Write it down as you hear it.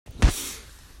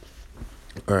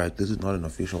Alright, this is not an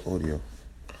official audio.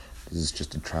 This is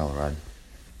just a trial run.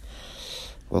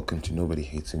 Welcome to Nobody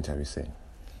Hates Interview.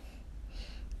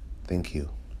 Thank you.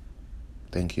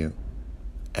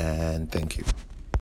 And thank you.